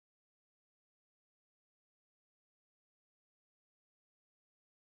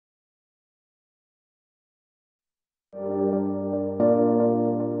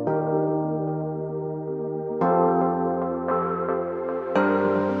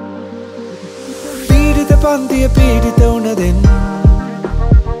පන්තිය පීඩිත වුණ දෙන්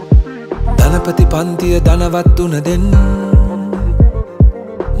ධනපති පන්තිය ධනවත් වුණ දෙන්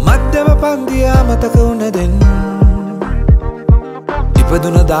මධ්‍යම පන්තිය අමතක වුණ දෙන්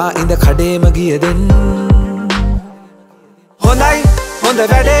ඉපදුනදා ඉඳ කඩේම ගිය දෙන් හොඳයි හොඳ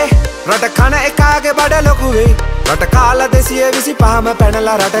වැඩේ රට කන එකාගේ බඩ ලොකු වෙයි රට කාලා 225ම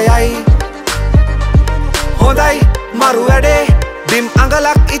පැනලා රට යයි හොඳයි මරු වැඩේ බිම්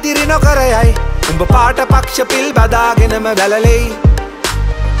අඟලක් ඉදිරි නොකර යයි උඹ පාට පක්ෂ පිල් බදාගෙනම වැළලෙයි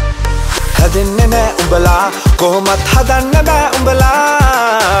හැදෙන්නේ නෑ උඹලා කොහොමත් හදන්න බෑ උඹලා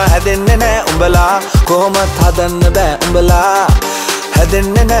හැදෙන්නේ නෑ උඹලා කොහොමත් හදන්න බෑ උඹලා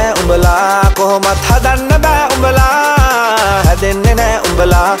හැදෙන්නේ නෑ උඹලා කොහොමත් හදන්න බෑ උඹලා හැදෙන්නේ නෑ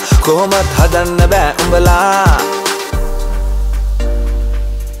උඹලා කොහොමත් හදන්න බෑ උඹලා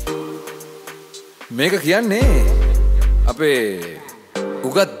මේක කියන්නේ අපේ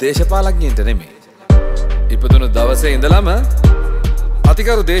උගත් දේශපාලඥයින්ට නෙමෙයි ඉපදුණු දවසේ ඉඳලම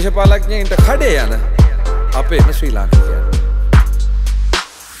අතිකරු දේශපාලඥයින්ට කඩේ යන අපේම ශ්‍රී ලාංකිකයන්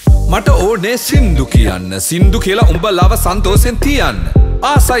මට ඕනේ සින්දු කියන්න සින්දු කියලා උඹලව සන්තෝෂෙන් තියන්න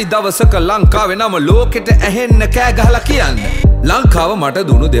ආසයි දවසක ලංකාවේ නම ලෝකෙට ඇහෙන්න කෑ ගහලා කියන්න ලංකාව මට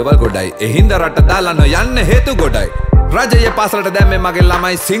දුණු දේවල් ගොඩයි එහින්ද රට දාලා නොයන්න හේතු ගොඩයි රජයේ පාසලට දැම්මේ මගේ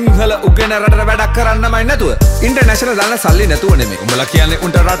ළමයි සිංහල උගෙන රටට වැඩක් කරන්නමයි නැතුව ඉන්ටර්නැෂනල් දාන්න සල්ලි නැතුව නෙමෙයි උඹලා කියන්නේ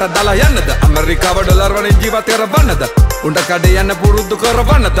උන්ට රට දාලා යන්නද ඇමරිකාව ඩොලර් වලින් ජීවත් කරවන්නද උන්ට කඩේ යන්න පුරුදු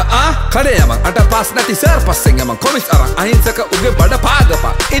කරවන්නද කඩේ යමන් අට පාස් නැති සර් පස්සෙන් යමන් කොමිස් අරන් අහිංසක උගේ බඩ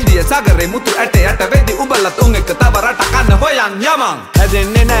පාගපා ඉන්දිය සාගරේ මුතු ඇට යට වෙද්දි උඹලා තුන් එක තව රට කන්න හොයන් යමන්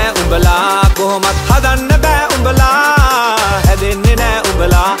හැදෙන්නේ නෑ උඹලා කොහොමත් හදන්න බෑ උඹලා හැදෙන්නේ නෑ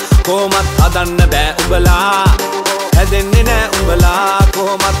උඹලා කොහොමත් හදන්න බෑ උඹලා හැදෙන්නේ නෑ උඹලා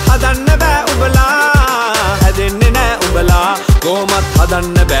කොහොමත් හදන්න බෑ උඹලා හැදෙන්නේ නෑ උඹලා කොහොමත්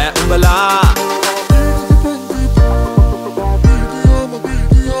හදන්න බෑ උඹලා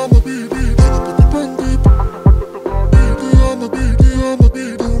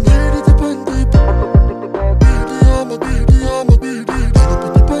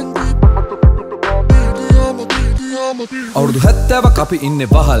අවුරුදු 70ක් අපි ඉන්නේ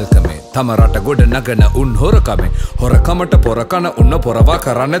වහල්කමේ තම රට ගොඩ නගන උන් හොරකමේ හොරකමට පොරකන උන්න පොරවා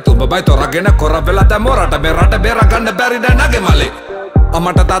කරන්න තුඹ බයි තොරගෙන කොර වෙලා දැන් මොරට මේ රට බේර ගන්න බැරිද නගේ මලේ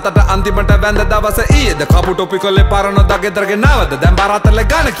අමට තාතට අන්තිමට වැඳ දවස ඊයේද කපු ටොපි කොල්ලේ පාරන දගෙදරගේ නාවද දැන් බාරතලේ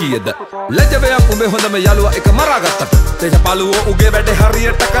ගාන කීයද ලැජ්ජවයක් උඹේ හොඳම යාළුවා එක මරාගත්තට දේශපාලුවෝ උගේ වැඩේ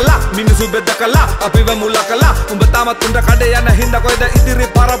හරියට කළා මිනිසු බෙදකලා අපිව මුලා කළා උඹ තාමත් උන්ට කඩේ යන හින්දා කොයිද ඉදිරි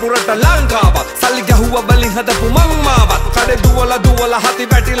පරපුරට ලංකාව සල්ලි ගැහුවා බලින් හදපු මංමාවත් කඩේ දුවලා හති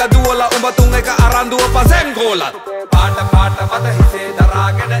වැටිලා දුවලා උඹ තුන් එක අරන් දුව පසෙන් ගෝලත් පාට මත හිසේ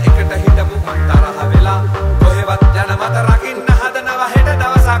දරාගෙන එකට හිටපු තරහ වෙලා කොහෙවත් යන මත රකින්න හදනවා හෙට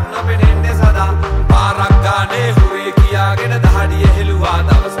දවසක් නොපෙනෙන්නේ සදා පාරක් ගානේ හුරේ කියාගෙන දහඩිය හෙළුවා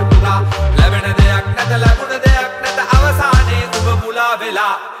දවස පුරා ලැබෙන දෙයක් නැත ලැබුණ දෙයක් නැත අවසානයේ උඹ මුලා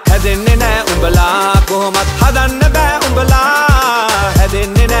වෙලා හැදෙන්නේ නෑ උඹලා කොහොමත් හදන්න බෑ උඹලා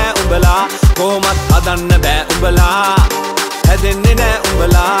හැදෙන්නේ නෑ උඹලා කොහොමත් හදන්න බෑ උඹලා හැදෙන්නේ නෑ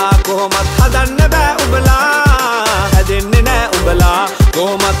උඹලා කොහොමත් හදන්න බෑ උඹලා හැදෙන්නේ නෑ උඹලා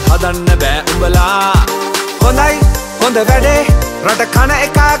කොහොමත් හදන්න බෑ උඹලා හොඳයි හොඳ වැඩේ රට කන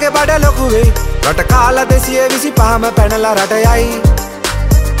එකාගේ බඩ ලොකු වෙයි රට කාලා 225ම පැනලා රට යයි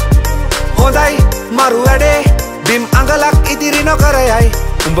හොඳයි මරු වැඩේ බිම් අඟලක් ඉදිරි නොකර යයි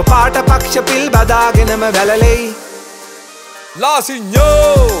උඹ පාට පක්ෂ පිල් බදාගෙනම වැළලෙයි La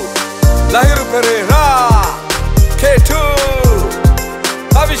Signore Lahiru Perera K2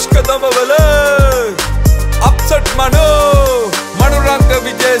 Avishkadamavale Upset Mano Manuranga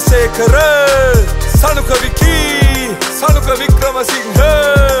Wijesekara Sanuka Sanuka Wickramasinghe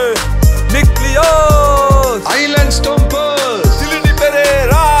leoz Island Stompers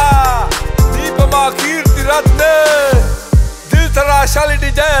Perera Deepama Jayarathna Dilthara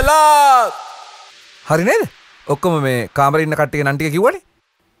Shalidi Jayarathna හරි නේද ඔක්කොම මේ කාමරේ ඉන්න කට්ටිය නම් ටික කිව්වනේ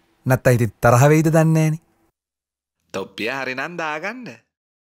නැත්නම් ඉතින් තරහ වෙයිද දන්නේ නැහනේ තොප්පිය හරි නම් දාගන්න